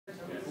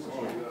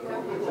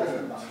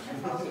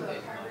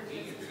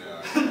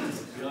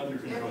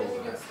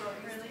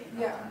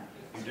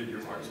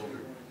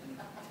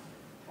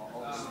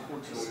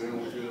Unfortunately, they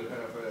don't do it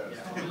half-assed.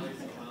 I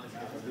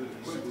did it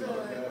quickly,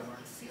 not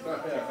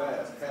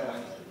half-assed,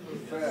 half-fast.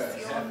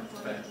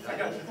 I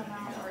got you.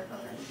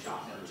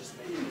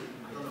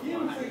 You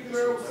didn't think you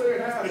were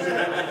saying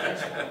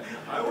half-assed?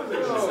 I wasn't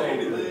going to say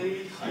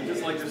anything. I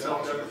just like your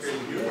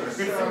self-deprecating humor.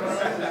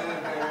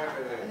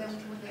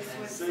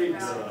 Same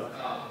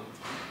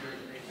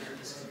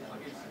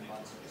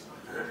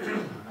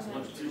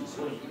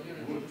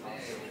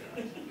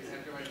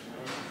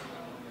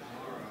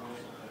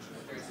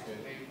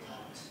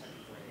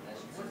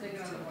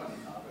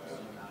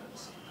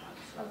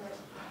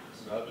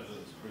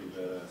It's pretty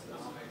badass.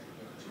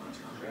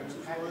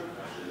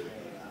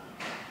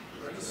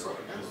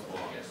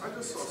 I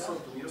just saw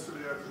something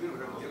yesterday afternoon.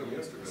 I had to get them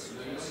yesterday.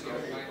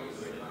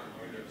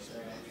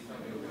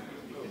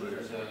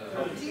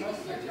 Do you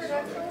need your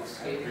credentials?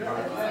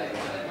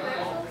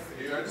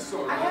 Yeah, I just saw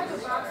it. I have the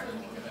box with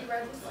me. Did you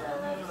register?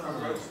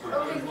 I'm registered.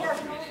 Okay, yeah.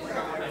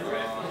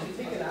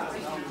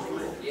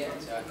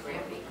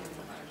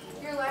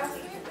 Your last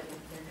name?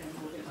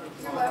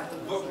 Your last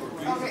name?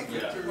 Okay.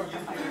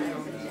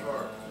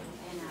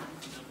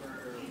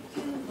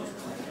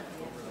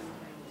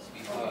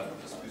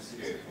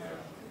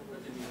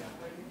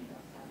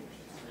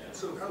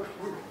 So how,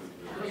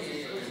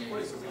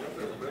 place,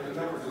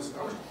 they were just, I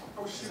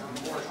was shooting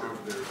Marsh over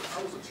there. I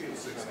was a Channel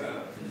 16.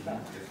 Yeah,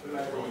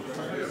 I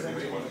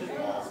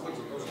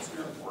was a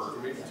student for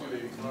maybe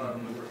 285,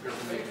 and we were there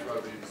from 85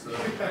 to 87.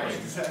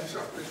 I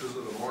shot pictures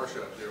of the marsh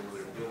out there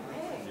where they were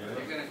building.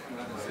 They're going to come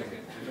out in a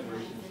second.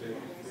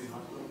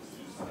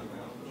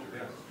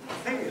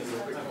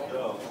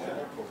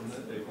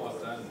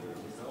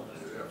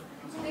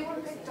 They were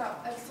picked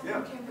up.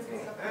 Someone came to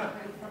pick up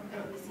everybody from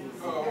NBC.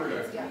 Oh,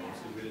 okay. Yeah.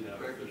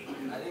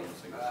 I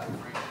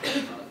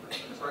think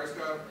Frank's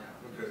got it?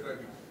 Okay, thank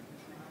you.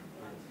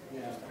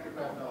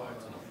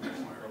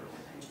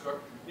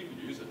 You can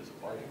use it as a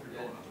party. Do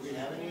we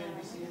have any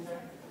NBC in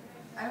there?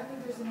 I don't think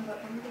there's any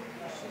left.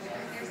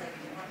 There's like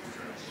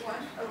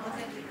one. Oh, one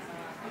thing.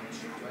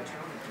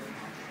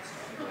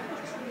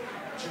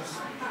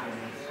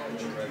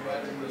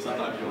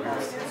 Sometimes you'll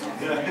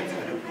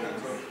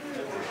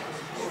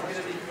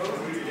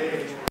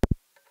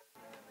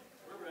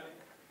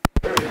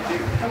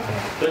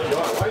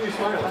Why are you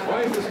smiling? Why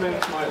is this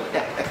man smiling?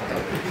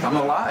 I'm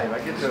alive. I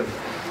get to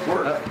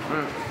work.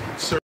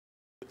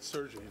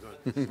 Surgeon,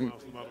 you don't smile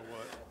no matter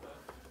what.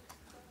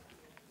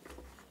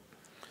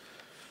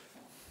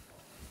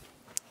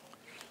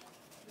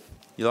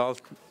 You all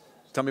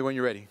tell me when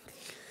you're ready.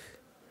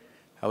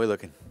 How are we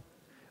looking?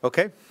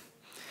 Okay.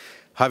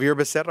 Javier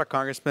Becerra,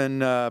 Congressman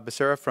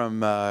Becerra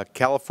from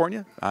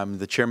California. I'm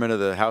the chairman of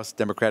the House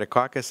Democratic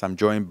Caucus. I'm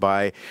joined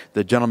by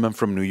the gentleman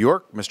from New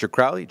York, Mr.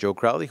 Crowley, Joe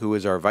Crowley, who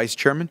is our vice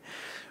chairman.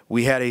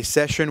 We had a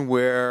session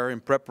where, in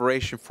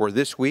preparation for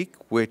this week,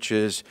 which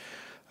is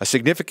a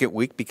significant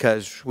week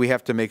because we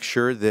have to make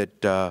sure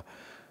that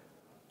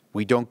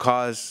we don't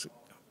cause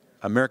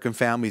American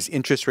families'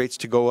 interest rates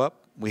to go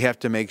up. We have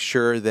to make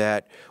sure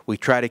that we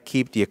try to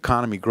keep the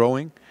economy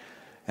growing.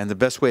 And the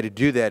best way to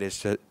do that is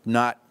to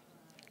not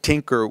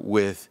tinker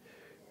with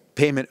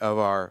payment of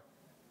our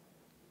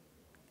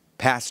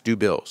past due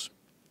bills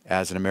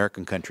as an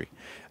American country.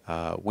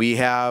 We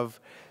have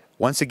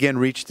once again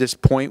reached this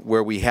point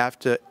where we have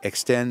to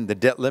extend the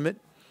debt limit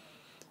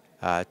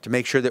to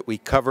make sure that we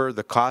cover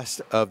the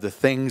cost of the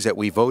things that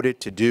we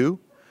voted to do,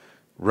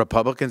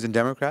 Republicans and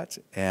Democrats,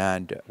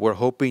 and we're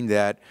hoping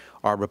that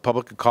our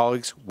Republican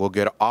colleagues will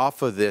get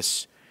off of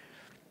this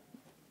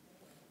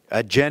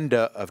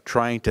agenda of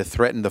trying to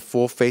threaten the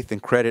full faith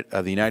and credit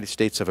of the United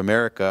States of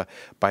America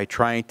by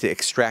trying to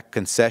extract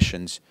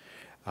concessions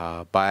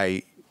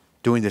by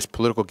doing this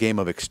political game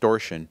of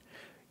extortion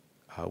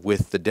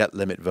with the debt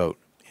limit vote.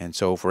 And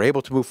so if we're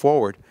able to move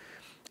forward,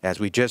 as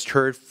we just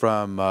heard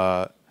from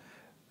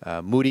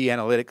Moody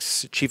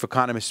Analytics chief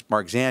economist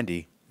Mark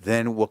Zandi,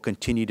 then we'll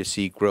continue to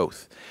see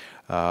growth.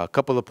 A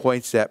couple of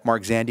points that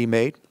Mark Zandi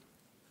made.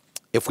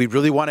 If we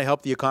really want to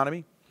help the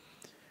economy,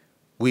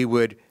 we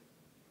would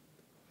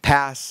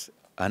pass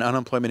an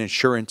unemployment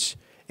insurance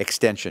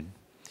extension.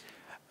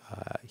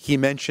 He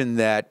mentioned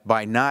that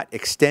by not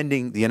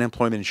extending the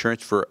unemployment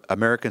insurance for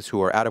Americans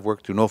who are out of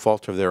work through no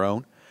fault of their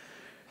own,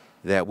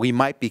 that we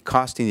might be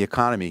costing the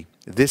economy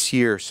this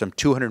year some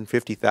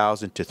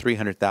 250,000 to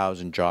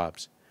 300,000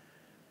 jobs.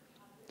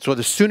 So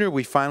the sooner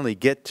we finally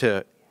get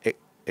to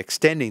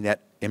extending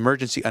that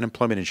emergency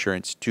unemployment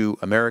insurance to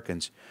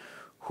Americans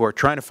who are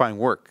trying to find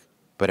work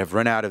but have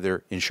run out of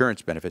their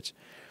insurance benefits,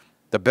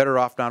 the better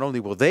off not only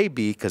will they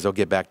be because they'll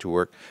get back to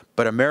work,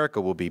 but America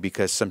will be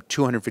because some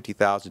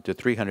 250,000 to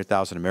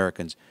 300,000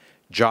 Americans'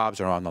 jobs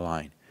are on the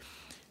line.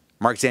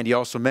 Mark Zandi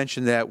also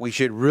mentioned that we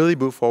should really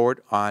move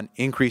forward on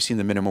increasing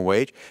the minimum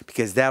wage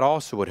because that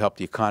also would help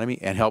the economy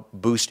and help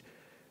boost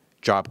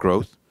job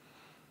growth.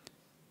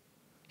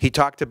 He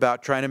talked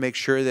about trying to make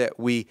sure that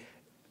we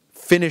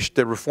finish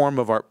the reform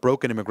of our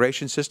broken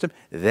immigration system.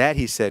 That,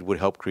 he said, would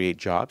help create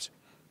jobs.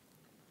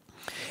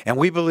 And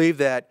we believe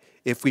that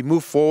if we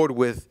move forward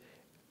with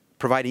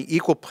providing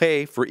equal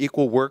pay for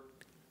equal work,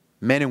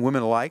 men and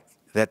women alike,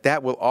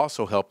 that will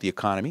also help the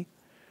economy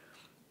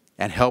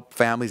and help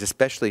families,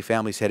 especially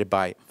families headed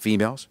by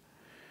females.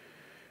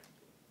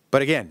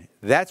 But again,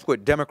 that's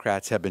what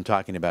Democrats have been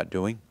talking about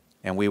doing,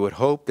 and we would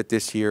hope that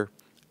this year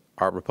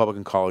our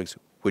Republican colleagues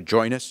would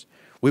join us.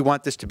 We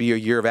want this to be a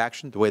year of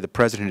action, the way the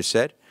President has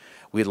said.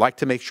 We'd like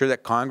to make sure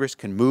that Congress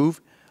can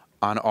move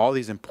on all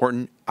these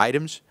important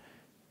items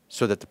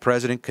so that the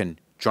President can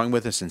join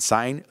with us and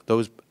sign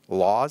those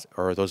laws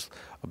or those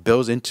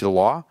bills into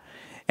law.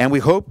 And we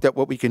hope that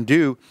what we can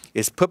do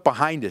is put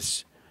behind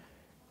us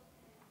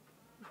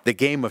the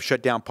game of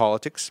shutdown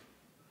politics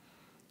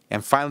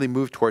and finally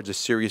move towards a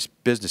serious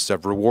business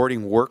of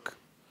rewarding work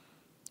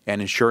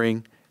and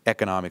ensuring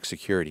economic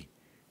security.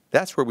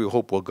 That's where we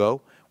hope we'll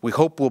go. We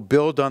hope we'll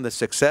build on the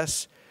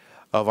success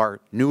of our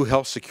new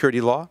health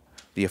security law,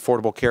 the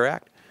Affordable Care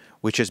Act,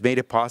 which has made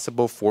it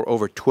possible for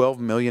over 12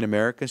 million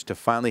Americans to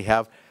finally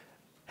have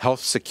health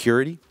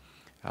security.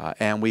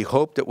 And we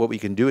hope that what we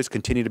can do is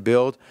continue to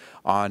build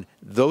on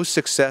those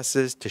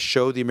successes to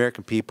show the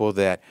American people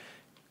that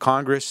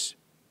Congress,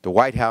 the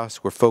White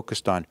House, we're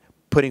focused on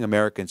putting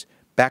Americans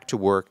back to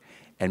work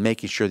and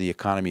making sure the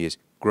economy is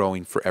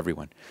growing for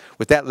everyone.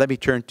 With that, let me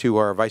turn to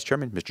our Vice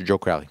Chairman, Mr. Joe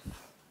Crowley.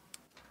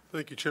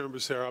 Thank you, Chairman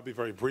Becerra. I'll be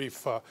very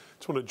brief. I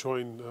just want to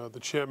join the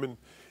Chairman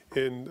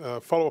in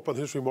follow up on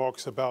his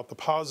remarks about the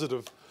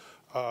positive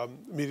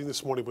meeting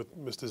this morning with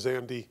Mr.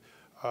 Zandi,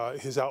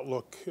 his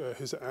outlook,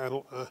 his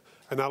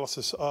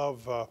analysis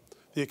of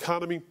the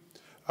economy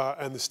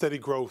and the steady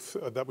growth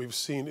that we've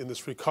seen in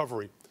this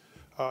recovery.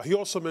 He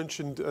also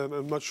mentioned, and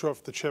I'm not sure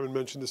if the Chairman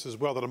mentioned this as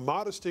well, that a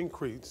modest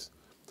increase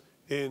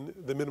in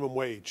the minimum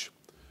wage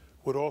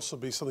would also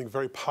be something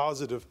very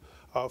positive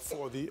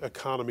for the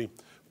economy,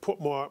 put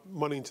more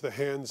money into the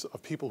hands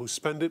of people who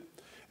spend it,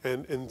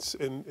 and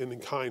in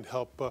kind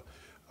help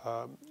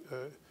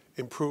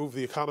improve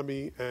the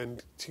economy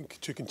and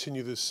to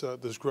continue this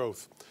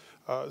growth.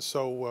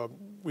 So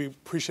we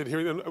appreciate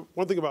hearing. And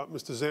one thing about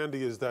Mr.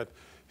 Zandi is that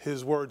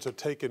his words are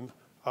taken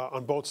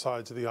on both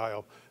sides of the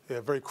aisle.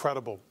 They're very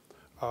credible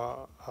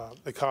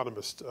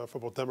economist for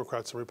both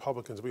Democrats and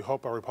Republicans. We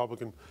hope our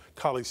Republican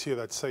colleagues hear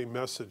that same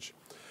message.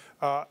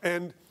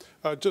 And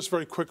just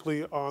very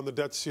quickly on the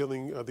debt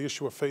ceiling, the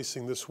issue we're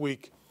facing this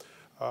week,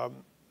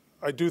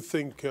 I do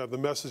think the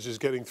message is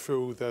getting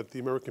through that the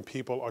American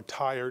people are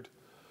tired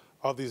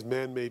of these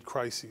man-made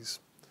crises,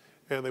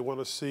 and they want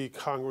to see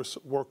Congress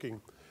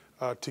working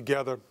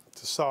together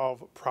to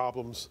solve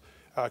problems.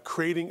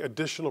 Creating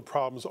additional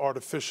problems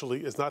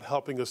artificially is not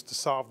helping us to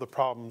solve the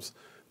problems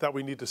that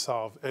we need to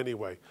solve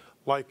anyway,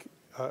 like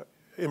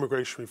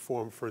immigration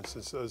reform, for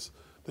instance, as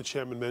the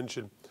Chairman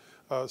mentioned.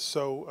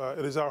 So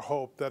it is our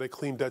hope that a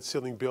clean debt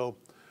ceiling bill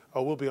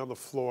will be on the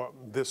floor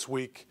this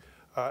week,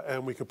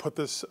 and we can put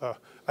this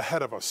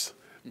ahead of us.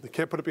 We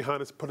can't put it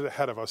behind us, put it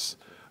ahead of us.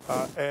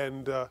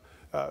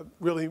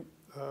 Really,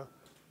 the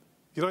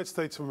United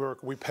States of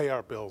America, we pay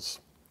our bills.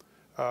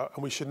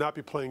 And we should not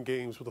be playing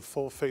games with the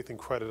full faith and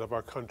credit of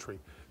our country.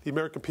 The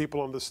American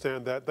people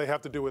understand that. They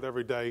have to do it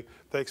every day.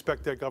 They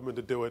expect their government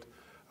to do it.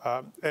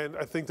 And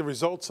I think the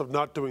results of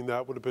not doing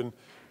that would have been,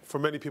 for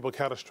many people,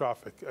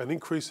 catastrophic. An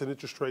increase in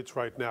interest rates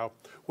right now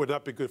would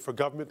not be good for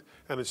government,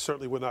 and it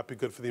certainly would not be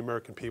good for the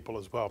American people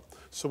as well.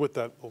 So with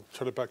that, we'll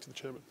turn it back to the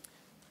Chairman.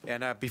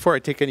 And before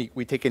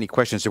we take any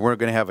questions, and we're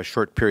going to have a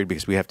short period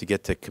because we have to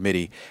get to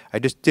committee, I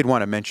just did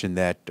want to mention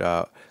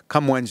that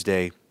come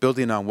Wednesday,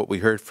 building on what we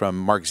heard from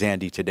Mark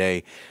Zandi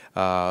today,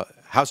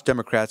 House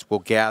Democrats will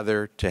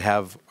gather to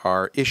have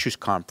our issues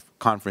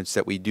conference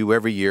that we do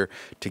every year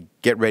to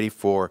get ready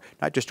for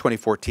not just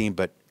 2014,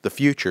 but the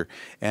future.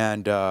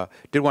 And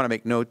did want to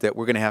make note that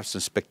we're going to have some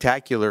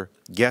spectacular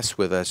guests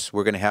with us.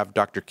 We're going to have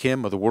Dr.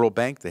 Kim of the World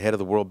Bank, the head of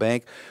the World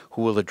Bank,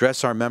 who will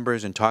address our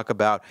members and talk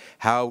about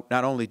how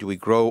not only do we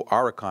grow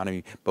our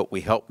economy, but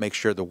we help make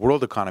sure the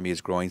world economy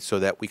is growing so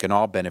that we can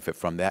all benefit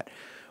from that.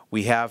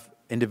 We have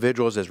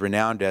individuals as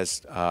renowned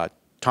as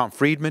Tom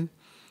Friedman,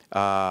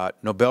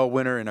 Nobel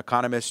winner and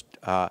economist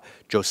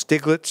Joe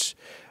Stiglitz,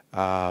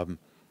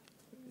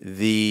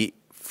 the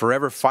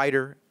forever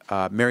fighter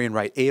Marian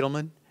Wright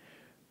Edelman.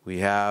 We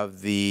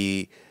have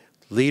the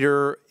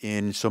leader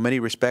in so many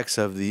respects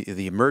of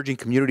the emerging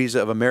communities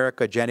of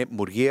America, Janet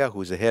Murguia,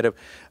 who's the head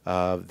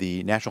of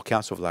the National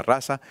Council of La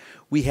Raza.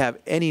 We have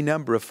any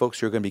number of folks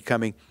who are going to be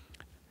coming,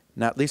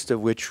 not least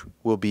of which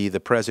will be the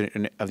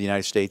President of the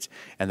United States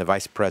and the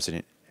Vice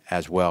President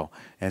as well.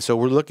 And so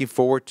we're looking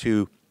forward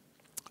to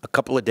a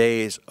couple of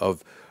days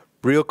of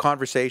real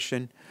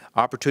conversation,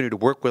 opportunity to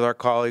work with our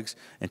colleagues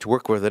and to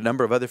work with a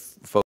number of other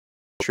folks.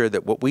 Sure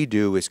that what we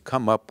do is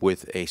come up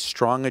with a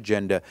strong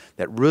agenda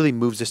that really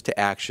moves us to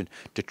action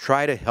to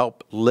try to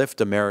help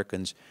lift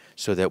Americans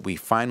so that we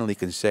finally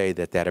can say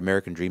that that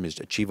American dream is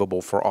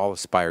achievable for all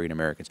aspiring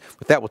Americans.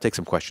 With that, we'll take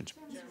some questions.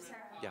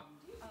 Yeah.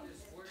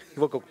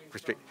 We'll go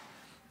straight.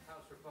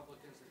 House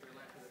Republicans, if they're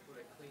elected, to put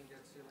a clean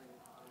debt ceiling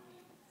on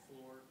the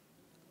floor.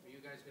 Are you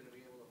guys going to be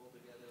able to hold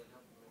together and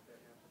help them make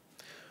that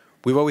happen?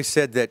 We've always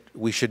said that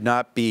we should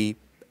not be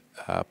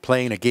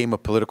playing a game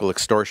of political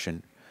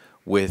extortion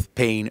with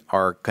paying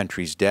our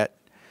country's debt,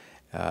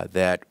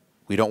 that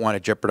we don't want to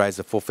jeopardize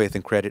the full faith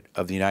and credit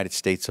of the United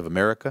States of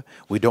America.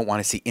 We don't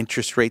want to see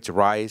interest rates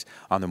rise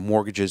on the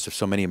mortgages of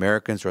so many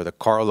Americans, or the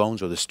car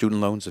loans or the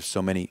student loans of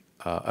so many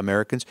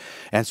Americans.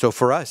 And so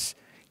for us,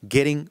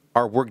 getting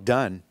our work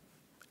done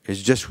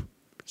is just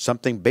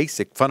something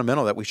basic,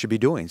 fundamental that we should be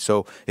doing.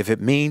 So if it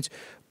means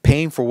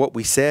paying for what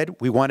we said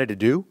we wanted to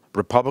do,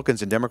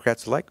 Republicans and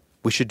Democrats alike,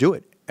 we should do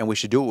it. And we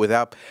should do it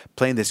without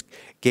playing this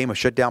game of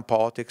shutdown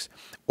politics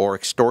or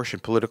extortion,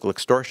 political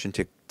extortion,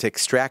 to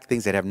extract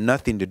things that have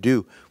nothing to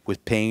do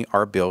with paying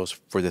our bills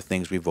for the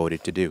things we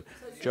voted to do.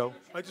 Joe?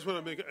 I just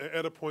want to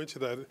add a point to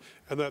that,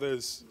 and that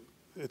is,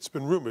 it's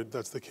been rumored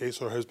that's the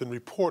case, or has been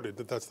reported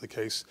that that's the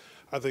case.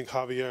 I think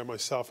Javier,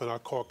 myself, and our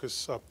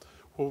caucus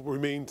will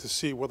remain to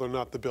see whether or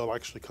not the bill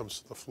actually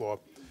comes to the floor.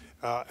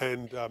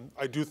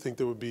 I do think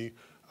there would be,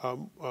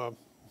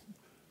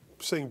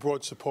 saying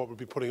broad support would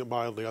be putting it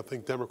mildly. I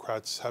think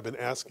Democrats have been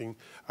asking,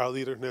 our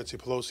leader, Nancy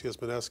Pelosi, has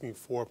been asking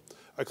for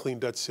a clean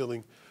debt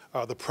ceiling.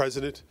 The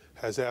president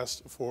has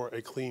asked for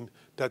a clean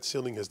debt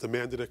ceiling, has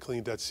demanded a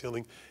clean debt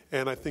ceiling,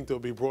 and I think there will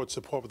be broad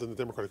support within the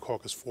Democratic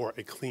caucus for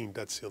a clean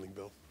debt ceiling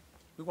bill.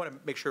 We want to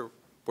make sure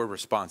we're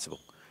responsible.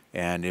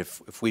 And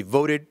if we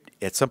voted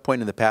at some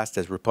point in the past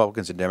as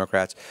Republicans and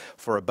Democrats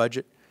for a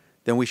budget,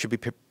 then we should be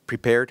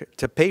prepared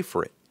to pay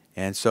for it.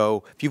 And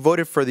so if you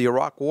voted for the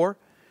Iraq War,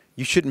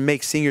 you shouldn't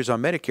make seniors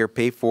on Medicare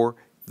pay for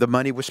the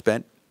money was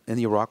spent in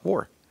the Iraq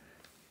War.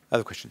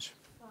 Other questions?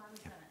 Well, I was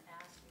going to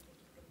ask, do you think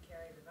you could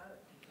carry the vote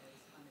because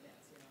on the debt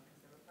ceiling,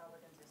 because the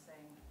Republicans are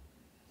saying,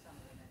 some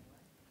of them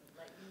anyway,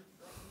 let you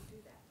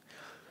do that,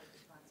 take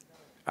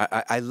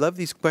responsibility. I love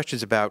these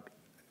questions about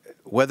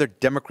whether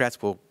Democrats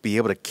will be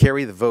able to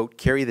carry the vote,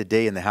 carry the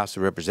day in the House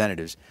of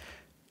Representatives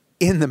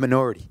in the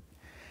minority.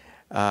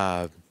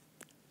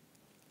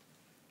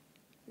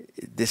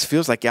 This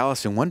feels like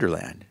Alice in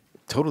Wonderland,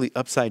 totally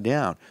upside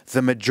down.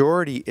 The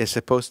majority is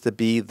supposed to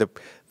be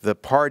the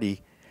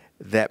party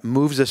that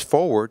moves us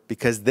forward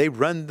because they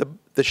run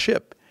the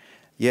ship.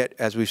 Yet,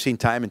 as we've seen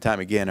time and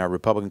time again, our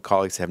Republican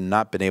colleagues have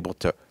not been able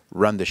to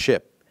run the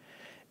ship.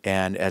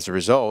 And as a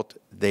result,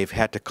 they've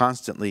had to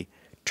constantly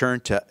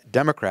turn to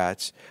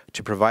Democrats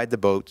to provide the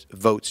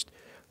votes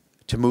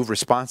to move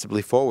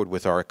responsibly forward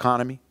with our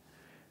economy,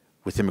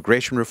 with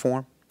immigration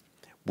reform,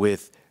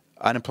 with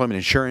unemployment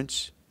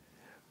insurance,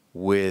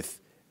 with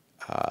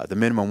the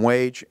minimum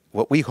wage.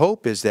 What we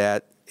hope is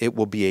that it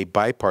will be a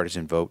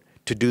bipartisan vote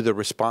to do the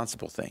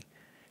responsible thing,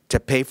 to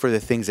pay for the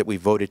things that we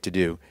voted to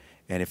do.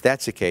 And if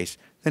that's the case,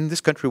 then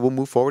this country will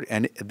move forward,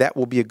 and that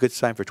will be a good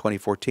sign for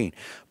 2014.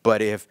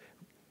 But if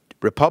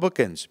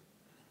Republicans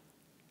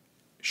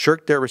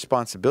shirk their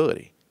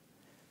responsibility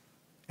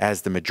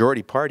as the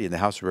majority party in the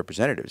House of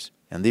Representatives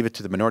and leave it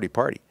to the minority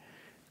party,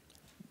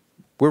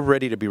 we're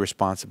ready to be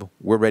responsible,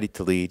 we're ready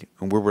to lead,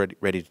 and we're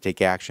ready to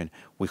take action.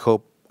 We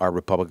hope our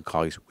Republican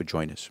colleagues would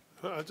join us.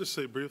 I'll just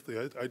say briefly,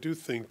 I do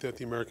think that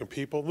the American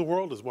people, the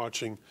world is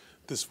watching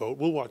this vote.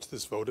 We'll watch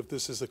this vote. If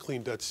this is a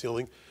clean debt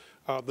ceiling,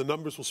 the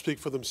numbers will speak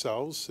for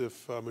themselves.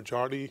 If a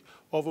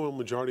overwhelming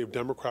majority of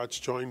Democrats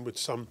join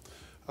with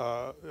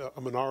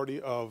a minority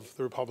of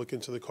the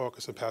Republicans in the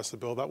caucus and pass the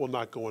bill, that will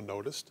not go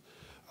unnoticed.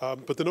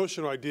 But the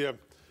notion or idea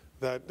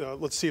that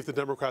let's see if the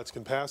Democrats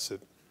can pass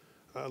it.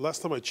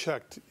 Last time I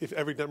checked, if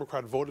every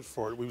Democrat voted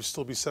for it, we would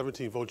still be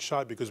 17 votes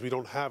shy because we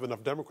don't have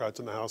enough Democrats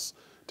in the House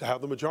to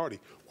have the majority.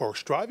 We're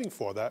striving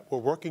for that. We're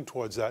working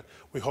towards that.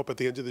 We hope at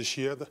the end of this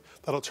year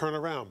that'll turn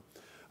around.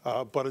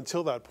 But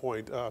until that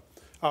point,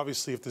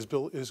 obviously, if this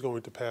bill is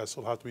going to pass,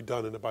 it'll have to be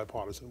done in a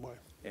bipartisan way.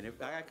 And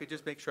if I could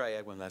just make sure I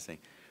add one last thing.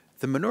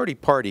 The minority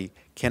party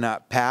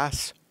cannot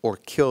pass or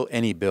kill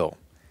any bill.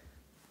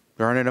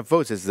 There aren't enough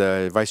votes, as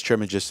the Vice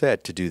Chairman just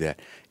said, to do that.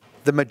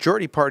 The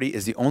majority party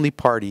is the only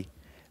party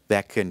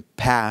that can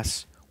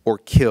pass or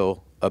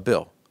kill a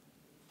bill.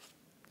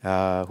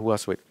 Who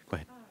else? Wait, go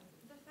ahead.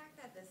 The fact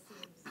that this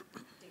seems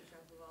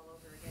deja vu all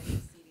over again, you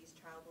see these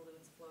trial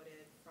balloons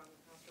floated from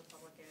House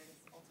Republicans.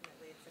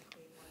 Ultimately, it's a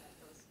clean one that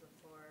goes to the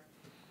floor.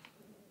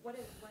 What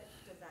does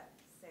that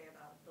say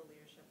about the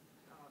leadership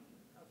of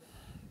the?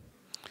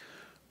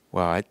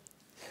 Well,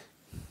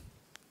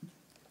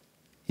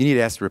 you need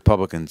to ask the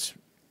Republicans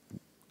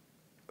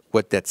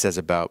what that says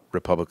about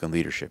Republican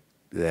leadership,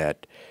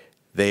 that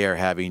they are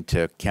having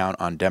to count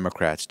on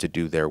Democrats to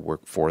do their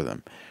work for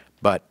them.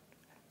 But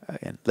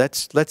again,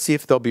 let's see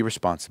if they'll be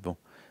responsible.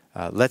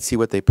 Let's see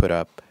what they put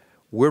up.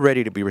 We're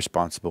ready to be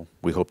responsible.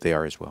 We hope they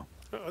are as well.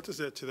 I'll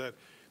just add to that.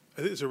 I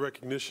think there's a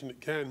recognition,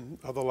 again,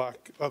 of the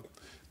lack of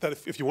that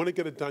if you want to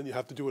get it done, you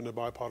have to do it in a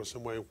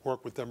bipartisan way,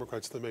 work with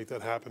Democrats to make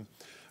that happen.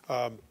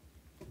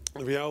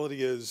 The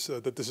reality is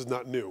that this is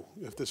not new,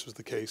 if this was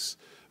the case.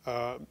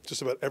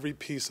 Just about every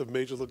piece of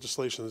major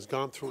legislation that's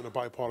gone through in a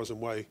bipartisan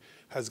way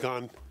has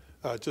gone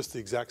just the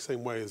exact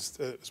same way as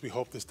we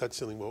hope this debt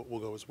ceiling will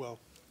go as well.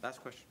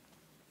 Last question.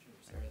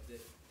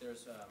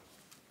 There's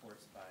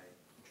reports by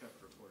Trump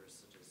reporters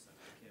such as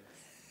Kim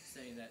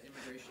saying that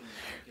immigration.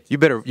 You're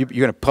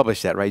going to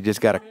publish that, right?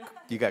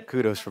 You got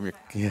kudos from your.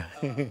 Yeah.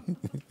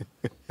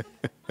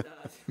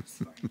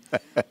 Sorry.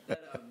 that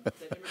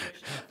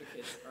immigration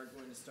advocates are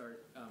going to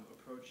start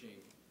approaching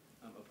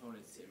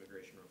opponents to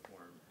immigration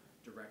reform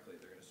directly.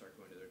 They're going to start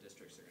going to their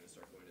districts, they're going to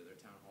start going to their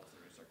town halls,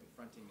 they're going to start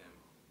confronting them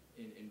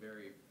in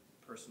very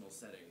personal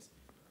settings.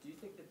 Do you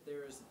think that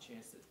there is a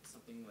chance that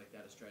something like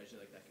that, a strategy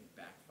like that, can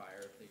backfire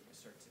if they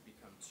start to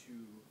become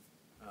too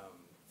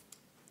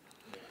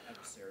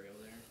adversarial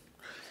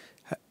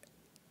there?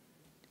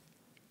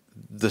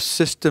 The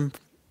system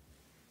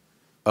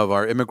of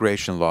our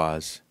immigration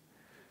laws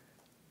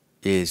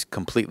is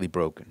completely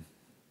broken.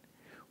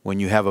 When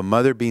you have a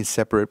mother being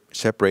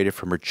separated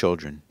from her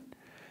children,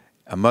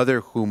 a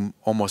mother whom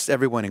almost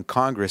everyone in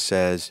Congress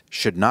says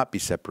should not be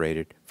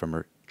separated from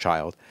her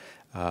child,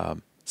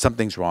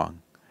 something's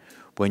wrong.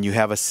 When you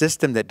have a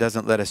system that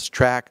doesn't let us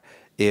track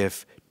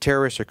if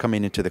terrorists are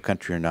coming into the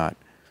country or not,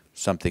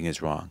 something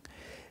is wrong.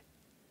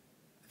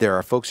 There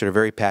are folks that are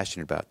very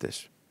passionate about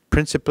this,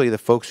 principally the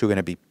folks who are going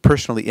to be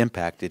personally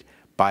impacted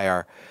by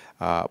our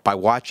by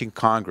watching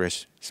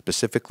Congress,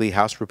 specifically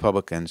House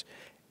Republicans,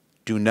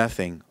 do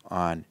nothing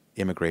on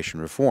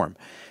immigration reform.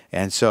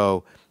 And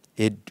so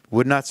it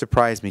would not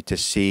surprise me to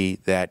see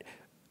that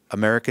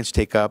Americans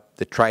take up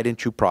the tried and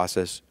true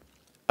process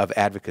of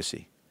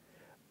advocacy,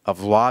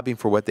 of lobbying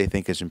for what they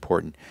think is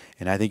important.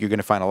 And I think you're going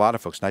to find a lot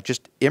of folks, not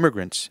just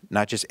immigrants,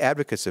 not just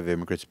advocates of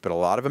immigrants, but a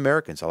lot of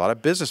Americans, a lot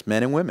of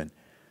businessmen and women,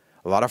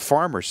 a lot of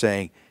farmers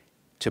saying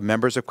to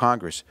members of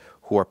Congress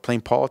who are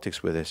playing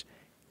politics with us,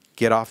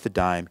 get off the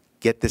dime,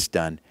 get this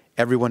done.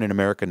 Everyone in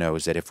America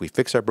knows that if we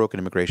fix our broken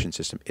immigration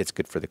system, it's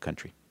good for the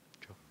country.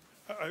 Joe?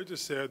 I would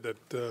just add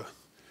that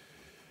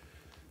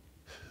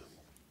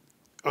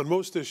on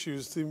most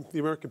issues, the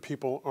American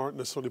people aren't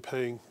necessarily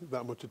paying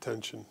that much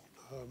attention.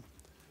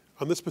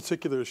 On this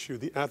particular issue,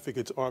 the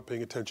advocates are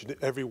paying attention to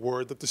every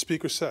word that the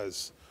speaker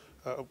says.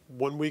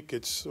 One week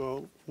it's,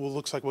 well,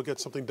 looks like we'll get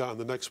something done.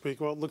 The next week,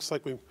 well, it looks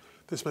like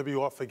this may be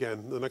off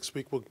again. The next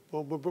week,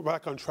 we're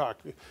back on track.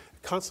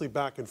 Constantly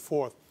back and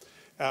forth.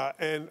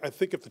 And I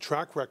think if the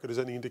track record is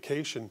any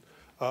indication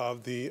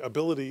of the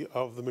ability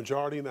of the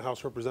majority in the House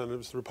of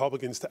Representatives, the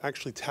Republicans, to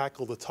actually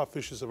tackle the tough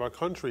issues of our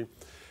country,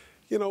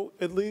 you know,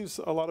 it leaves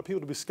a lot of people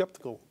to be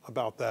skeptical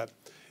about that.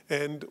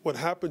 And what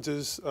happens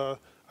is,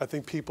 I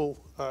think people,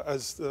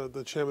 as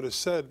the chairman has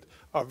said,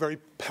 are very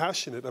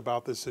passionate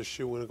about this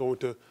issue and are going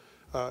to,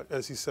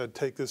 as he said,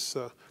 take this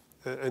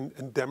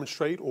and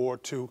demonstrate or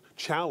to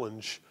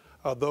challenge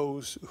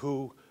those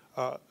who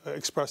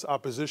express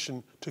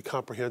opposition to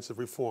comprehensive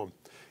reform.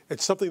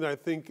 It's something that I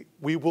think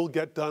we will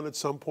get done at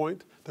some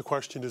point. The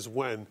question is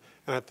when.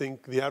 And I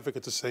think the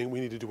advocates are saying we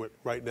need to do it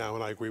right now,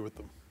 and I agree with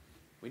them.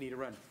 We need to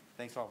run.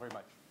 Thanks all very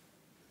much.